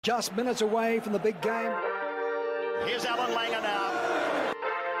Just minutes away from the big game. Here's Alan Langer now,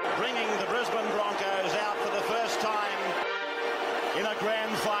 bringing the Brisbane Broncos out for the first time in a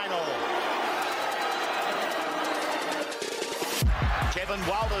grand final. Kevin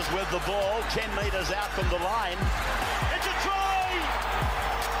Walters with the ball, 10 metres out from the line. It's a try!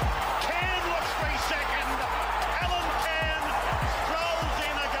 Can looks free second. Alan Can strolls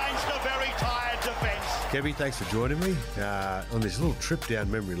in against a very tired defence. Kevy, thanks for joining me on this little trip down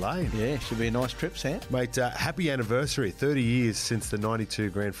memory lane. Yeah, should be a nice trip, Sam. Mate, happy anniversary, 30 years since the 92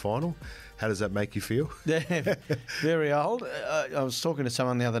 grand final. How does that make you feel? Yeah, very old. I was talking to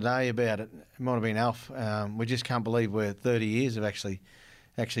someone the other day about it. It might have been Alf. We just can't believe we're 30 years have actually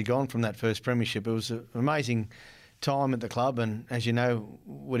gone from that first premiership. It was an amazing time at the club, and as you know,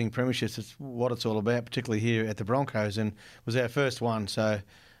 winning premierships is what it's all about, particularly here at the Broncos, and it was our first one, so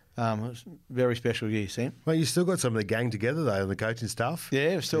it was a very special year, Sam. Well, you still got some of the gang together, though, on the coaching staff.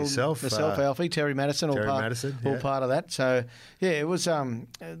 Yeah, still myself, Alfie, Terry Madison, all part of that. So, yeah, it was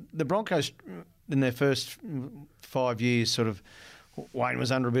the Broncos in their first 5 years, sort of, Wayne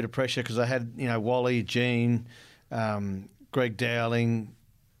was under a bit of pressure because they had, Wally, Gene, Greg Dowling,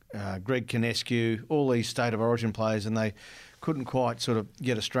 Greg Kinescu, all these state of origin players, and they couldn't quite sort of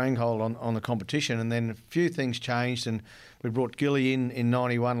get a stranglehold on the competition. And then a few things changed, and we brought Gilly in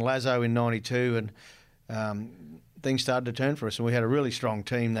 91, Lazo in 92, and things started to turn for us. And we had a really strong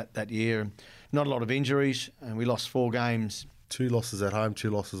team that year, and not a lot of injuries, and we lost 4 games. 2 losses at home, 2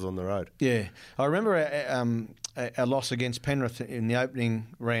 losses on the road. Yeah. I remember our loss against Penrith in the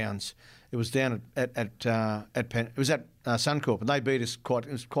opening rounds. It was down at It was at Suncorp, and they beat us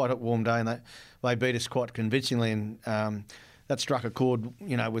it was quite a warm day, and they beat us quite convincingly, and that struck a chord,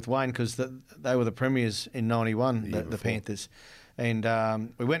 with Wayne, because they were the premiers in 91, the Panthers. And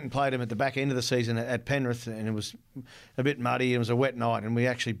we went and played them at the back end of the season at Penrith, and it was a bit muddy. It was a wet night, and we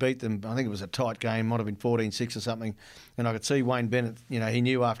actually beat them. I think it was a tight game, might have been 14-6 or something. And I could see Wayne Bennett, he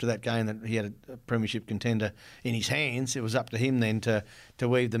knew after that game that he had a premiership contender in his hands. It was up to him then to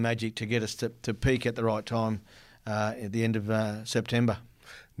weave the magic to get us to peak at the right time at the end of September.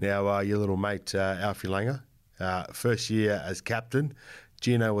 Now, your little mate, Alfie Langer, first year as captain.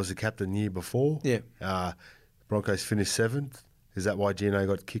 Gino was the captain the year before. Yeah. Broncos finished 7th. Is that why Gino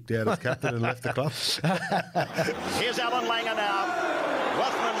got kicked out as captain and left the club? Here's Alan Langer now,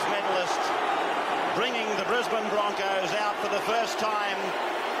 Rothman's medalist, bringing the Brisbane Broncos out for the first time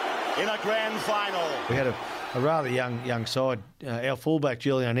in a grand final. We had a rather young side. Our fullback,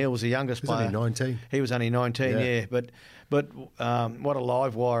 Julian O'Neill, was the youngest player. He was only 19. He was only 19, yeah. But what a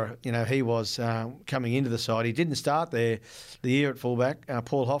live wire, he was coming into the side. He didn't start there the year at fullback.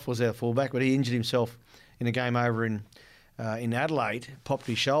 Paul Hoff was our fullback, but he injured himself in a game over in Adelaide, popped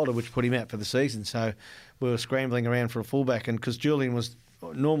his shoulder, which put him out for the season. So we were scrambling around for a fullback, and because Julian was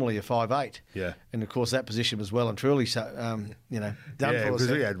normally a 5'8", yeah, and of course that position was well and truly done for us. Yeah,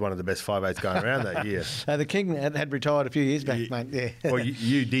 because we had one of the best 5'8s going around that year. The King had retired a few years back, mate. Yeah. Well,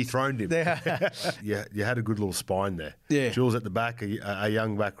 you dethroned him. Yeah. You had a good little spine there. Yeah. Jules at the back, a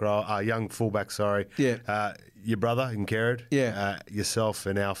young young fullback. Sorry. Yeah. Your brother in Kerrod. Yeah. Yourself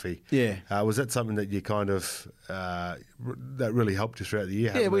and Alfie. Yeah. Was that something that you kind of that really helped you throughout the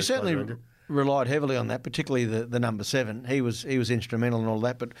year? Yeah, we certainly relied heavily on that, particularly the number 7. He was instrumental in all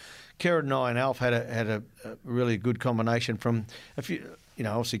that. But Kerrod and I and Alf had a really good combination from a few.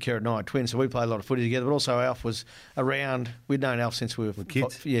 Obviously Kerrod and I are twins, so we played a lot of footy together. But also Alf was around. We'd known Alf since we were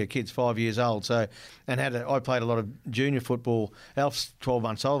kids. Kids, 5 years old. So I played a lot of junior football. Alf's 12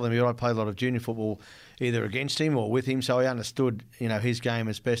 months older than me, but I played a lot of junior football either against him or with him. So I understood his game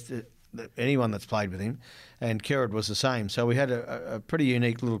as best anyone that's played with him, and Kerrod was the same. So we had a pretty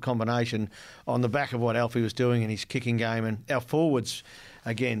unique little combination on the back of what Alfie was doing in his kicking game. And our forwards,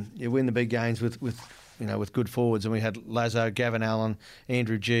 again, you win the big games with good forwards, and we had Lazo, Gavin Allen,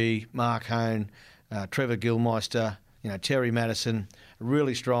 Andrew G, Mark Hone, Trevor Gilmeister, Terry Madison, a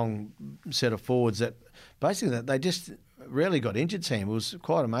really strong set of forwards that basically they just rarely got injured, Sam. It was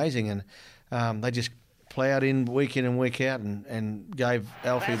quite amazing, and they just ploughed in and week out and gave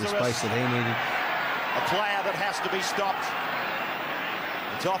Alfie the space that he needed. A player that has to be stopped.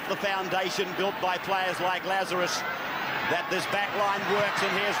 It's off the foundation built by players like Lazarus that this back line works,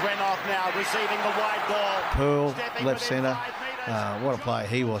 and here's Renoff now receiving the wide ball. Pearl, left centre. What a player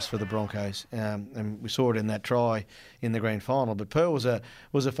he was for the Broncos, and we saw it in that try in the grand final. But Pearl was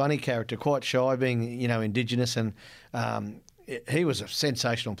a funny character, quite shy, being Indigenous, and he was a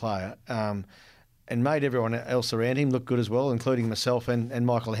sensational player. And made everyone else around him look good as well, including myself and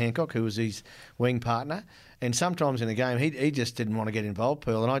Michael Hancock, who was his wing partner. And sometimes in the game, he just didn't want to get involved,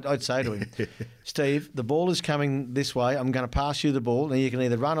 Pearl. And I'd say to him, Steve, the ball is coming this way. I'm going to pass you the ball. Now you can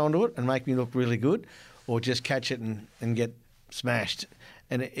either run onto it and make me look really good, or just catch it and get smashed.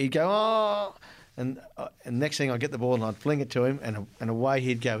 And he'd go, oh, and next thing I get the ball and I'd fling it to him, and away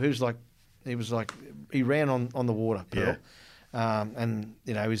he'd go. He ran on the water, Pearl. Yeah. And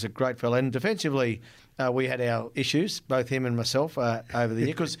he was a great fella. And defensively, we had our issues, both him and myself, over the year.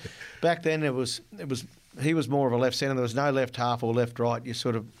 Because back then he was more of a left centre. There was no left half or left right.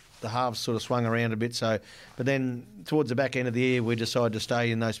 The halves sort of swung around a bit. So, but then towards the back end of the year, we decided to stay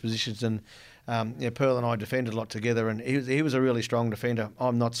in those positions. And Pearl and I defended a lot together. And he was a really strong defender.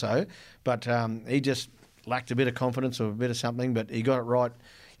 I'm not so, but he just lacked a bit of confidence or a bit of something. But he got it right,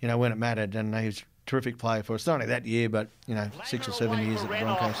 when it mattered. And he was a terrific player for us. Not only that year, but 6 or 7 years at the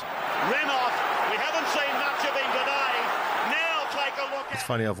Broncos. It's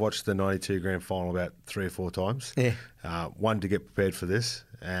funny, I've watched the 92 grand final about 3 or 4 times. Yeah. One, to get prepared for this,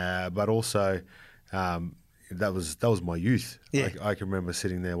 but also that was my youth. Yeah. I can remember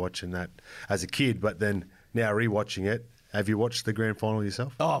sitting there watching that as a kid, but then now rewatching it. Have you watched the grand final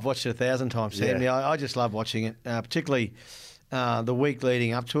yourself? Oh, I've watched it 1,000 times, Sam. Yeah, I just love watching it, particularly the week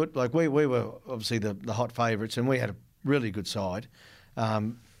leading up to it. Like we were obviously the hot favourites, and we had a really good side.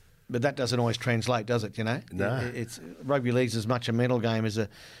 But that doesn't always translate, does it? No. It's rugby league's as much a mental game as a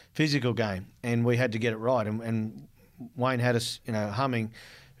physical game, and we had to get it right. And Wayne had us, humming,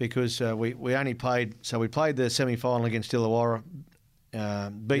 because we only played. So we played the semi-final against Illawarra,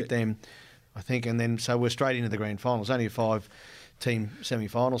 beat them, I think, and then so we're straight into the grand final. It's only a 5-team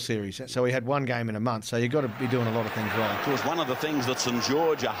semi-final series, so we had one game in a month. So you've got to be doing a lot of things right. Of course, one of the things that St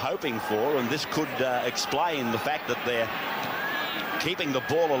George are hoping for, and this could explain the fact that they're keeping the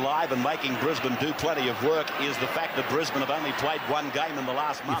ball alive and making Brisbane do plenty of work, is the fact that Brisbane have only played one game in the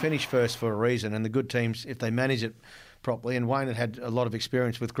last month. You finish first for a reason, and the good teams, if they manage it properly, and Wayne had a lot of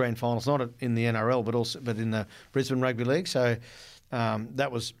experience with grand finals, not in the NRL, but in the Brisbane Rugby League. So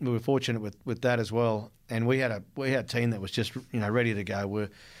we were fortunate with that as well. And we had a team that was just ready to go. We're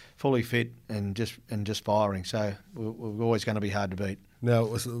fully fit and just firing. So we're always going to be hard to beat. Now,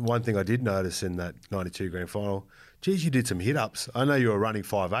 it was one thing I did notice in that 92 grand final. Geez, you did some hit-ups. I know you were running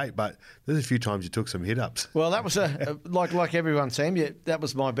 5'8", but there's a few times you took some hit-ups. Well, that was like everyone, Sam. That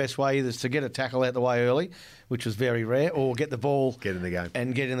was my best way, either to get a tackle out the way early, which was very rare, or get the ball, get in the game,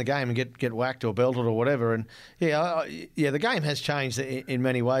 and get whacked or belted or whatever. And the game has changed in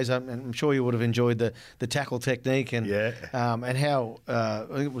many ways. I'm sure you would have enjoyed the tackle technique and and how I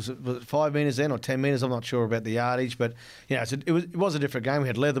think it was 5 metres then or 10 metres. I'm not sure about the yardage, but it was a different game. We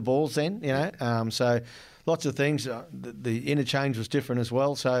had leather balls then, so. Lots of things. The interchange was different as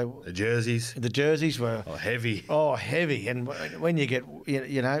well. So the jerseys were heavy. Oh, heavy! And when you get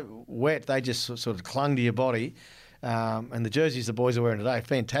wet, they just sort of clung to your body. And the jerseys the boys are wearing today,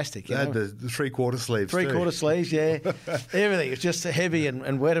 fantastic. They had the 3/4 sleeves. 3/4 sleeves, yeah. Everything. It's just heavy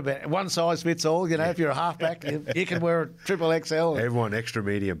and wet. About one size fits all. If you're a halfback, you can wear a triple XL. Everyone extra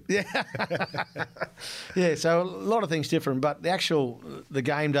medium. Yeah. Yeah. So a lot of things different, but the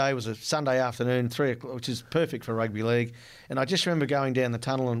game day was a Sunday afternoon, 3 o'clock, which is perfect for rugby league. And I just remember going down the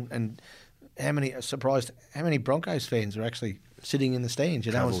tunnel and how many Broncos fans were actually sitting in the stands.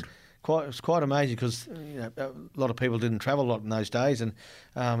 It was quite amazing because a lot of people didn't travel a lot in those days, and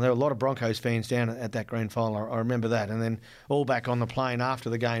there were a lot of Broncos fans down at that grand final. I remember that, and then all back on the plane after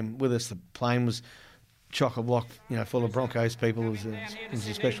the game with us. The plane was chock-a-block, full of Broncos people. It was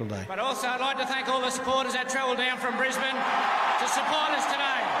a special day. But also, I'd like to thank all the supporters that travelled down from Brisbane to support us today.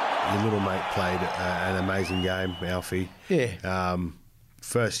 Your little mate played an amazing game, Alfie. Yeah.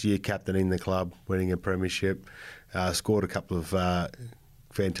 First year captain in the club, winning a premiership, scored a couple of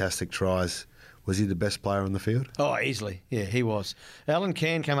fantastic tries. Was he the best player on the field? Oh, easily. Yeah, he was. Alan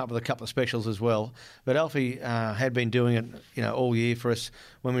Cann came up with a couple of specials as well, but Alfie had been doing it, all year for us.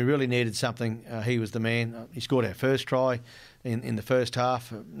 When we really needed something, he was the man. He scored our first try in the first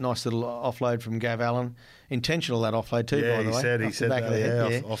half. A nice little offload from Gav Allen. Intentional, that offload too, by the way. He said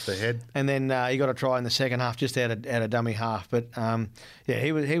that, off the head. And then he got a try in the second half, just out of dummy half. But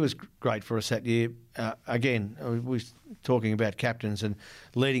he was great for us that year. Again, we were talking about captains and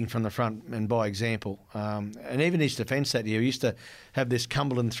leading from the front and by example. And even his defence that year, he used to have this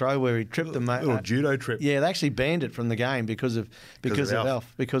Cumberland throw where he tripped them. Little judo trip. Yeah, they actually banned it from the game because of Alf.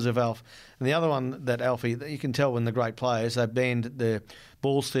 because of Alf. And the other one that Alfie, you can tell when the great players, they banned the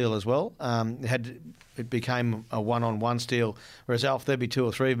ball steal as well. It became a one-on-one steal, whereas Alf, there'd be 2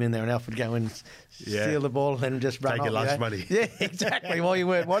 or 3 of them in there, and Alf would go and steal the ball and then just run Take off. your lunch money. Yeah, exactly. While you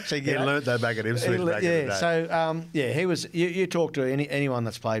weren't watching, He learnt that back at Ipswich back in the day. So he was. You talk to anyone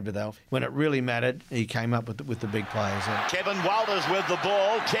that's played with Alf, when it really mattered, he came up with the big players. Kevin Walters with the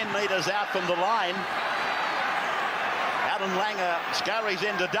ball, 10 metres out from the line. Alan Langer scurries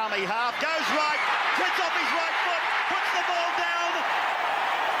into dummy half, goes right, puts off his right foot, puts the ball down.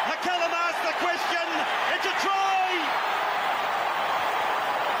 McCallum asks the question, it's a try!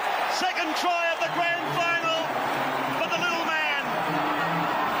 Second try of the grand final for the little man.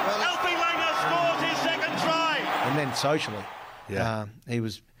 Alfie Langer scores his second try. And then socially, he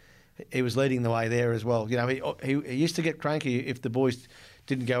was leading the way there as well. You know, he used to get cranky if the boys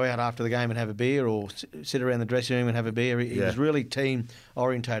didn't go out after the game and have a beer or sit around the dressing room and have a beer. He was really team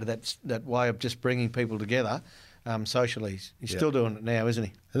orientated. That way of just bringing people together socially. He's still doing it now, isn't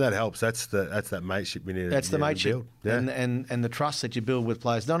he? And that helps. That's that mateship we need. That's the mateship, build. Yeah. and the trust that you build with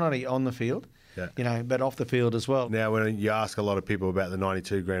players, not only on the field, but off the field as well. Now, when you ask a lot of people about the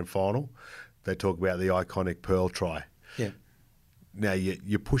 '92 grand final, they talk about the iconic Pearl try. Yeah. Now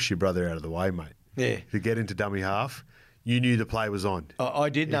you push your brother out of the way, mate. Yeah. To get into dummy half. You knew the play was on. I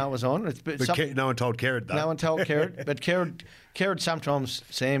did know it was on. But no one told Kerrod, though. No one told Kerrod. But Kerrod sometimes,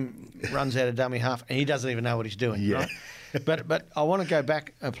 Sam runs out of dummy half and he doesn't even know what he's doing. Yeah. Right? But I want to go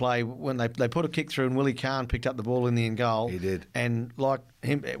back a play when they put a kick through and Willie Kahn picked up the ball in the end goal. He did. And like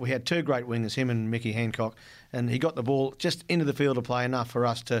him, we had 2 great wingers, him and Mickey Hancock, and he got the ball just into the field of play enough for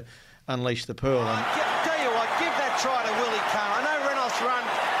us to unleash the Pearl. And Tell you what, give that try to Willie Kahn. I know Reynolds run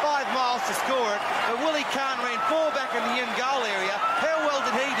 5 miles to score it, but Willie Kahn ran 4 back in the end goal area. How well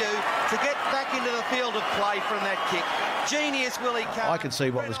did he do to get back into the field of play from that kick? Genius, Willie Kahn. I could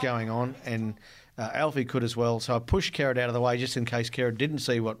see what was going on, and Alfie could as well. So I pushed Kerrod out of the way just in case Kerrod didn't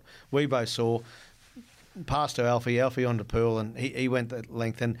see what we both saw. Passed to Alfie onto Pearl, and he went that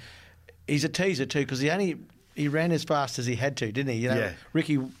length. And he's a teaser too because he ran as fast as he had to, didn't he? You know, Yeah.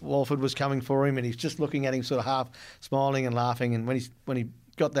 Ricky Walford was coming for him, and he's just looking at him, sort of half smiling and laughing. And when he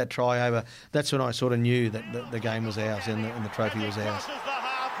got that try over, that's when I sort of knew that the game was ours and the trophy was ours. Crosses the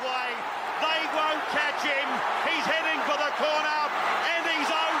halfway. They won't catch him. He's heading for the corner, and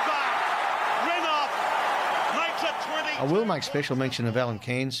he's over. Renoff makes it 20. I will make special mention of Alan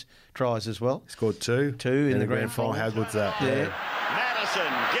Cairns' tries as well. Scored 2. 2 in the grand final. How good's that? Yeah.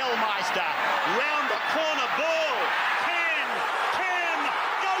 Madison, Gilmeister, round the corner ball. Can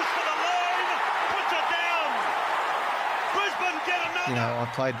goes for the line, puts it down. Brisbane get another. You know,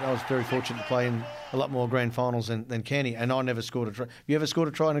 I was very fortunate to play in a lot more grand finals than Kenny, and I never scored a try. You ever scored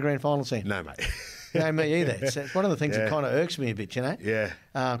a try in a grand final, Sam? No, mate. No, me either. It's one of the things that kind of irks me a bit, you know? Yeah.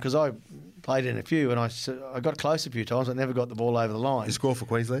 Because I played in a few, and I got close a few times. I never got the ball over the line. You score for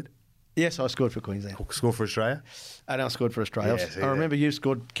Queensland? Yes, I scored for Queensland. Score for Australia? And I scored for Australia. Yeah, see I remember that. you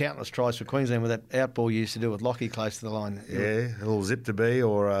scored countless tries for Queensland with that outball you used to do with Lockie close to the line. Yeah, a little zip to be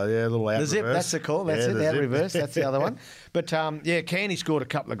or a little out The zip, reverse. that's the call. That's Yeah, it, the out zip. reverse. That's the other one. But, Canny scored a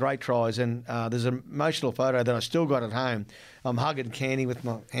couple of great tries, and there's an emotional photo that I still got at home. I'm hugging Canny with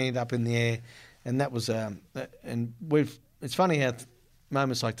my hand up in the air, and that was it's funny how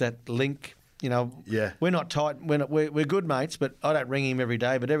moments like that link. You know, we're not tight. We're good mates, but I don't ring him every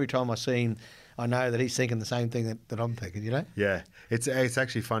day. But every time I see him, I know that he's thinking the same thing that I'm thinking. You know. Yeah, it's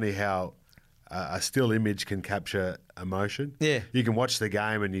actually funny how a still image can capture emotion. Yeah. You can watch the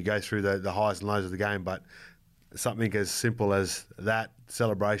game and you go through the highs and lows of the game, but something as simple as that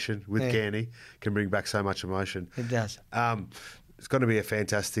celebration with Canny can bring back so much emotion. It does. It's going to be a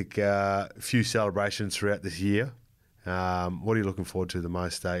fantastic few celebrations throughout this year. What are you looking forward to the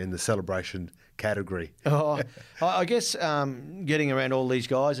most in the celebration category? I guess getting around all these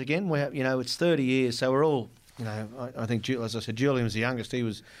guys again. We have, it's 30 years, so we're all, I think, as I said, Julian was the youngest. He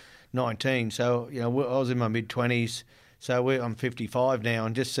was 19, so I was in my mid-20s. So I'm 55 now,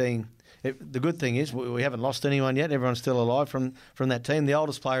 and just seeing. The good thing is we haven't lost anyone yet. Everyone's still alive from that team. The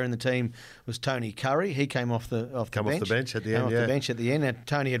oldest player in the team was Tony Curry. He came off the bench at the end. The bench at the end. And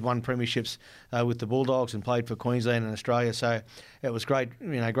Tony had won premierships with the Bulldogs and played for Queensland and Australia. So it was great,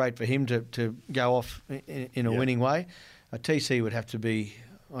 great for him to go off in a winning way. TC would have to be,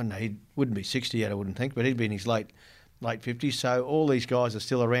 I don't know, he wouldn't be 60 yet, I wouldn't think, but he'd be in his late 50s. So all these guys are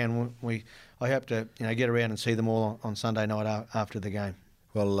still around. I hope to get around and see them all on Sunday night after the game.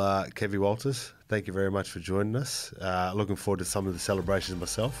 Well, Kevy Walters, thank you very much for joining us. Looking forward to some of the celebrations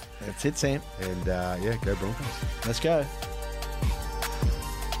myself. That's it, Sam. And, go Broncos. Let's go.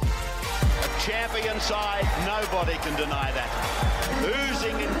 champion side, nobody can deny that.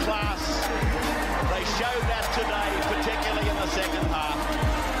 Oozing in class. They showed that today, particularly in the second half.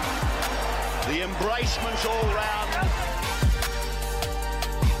 The embracements all round.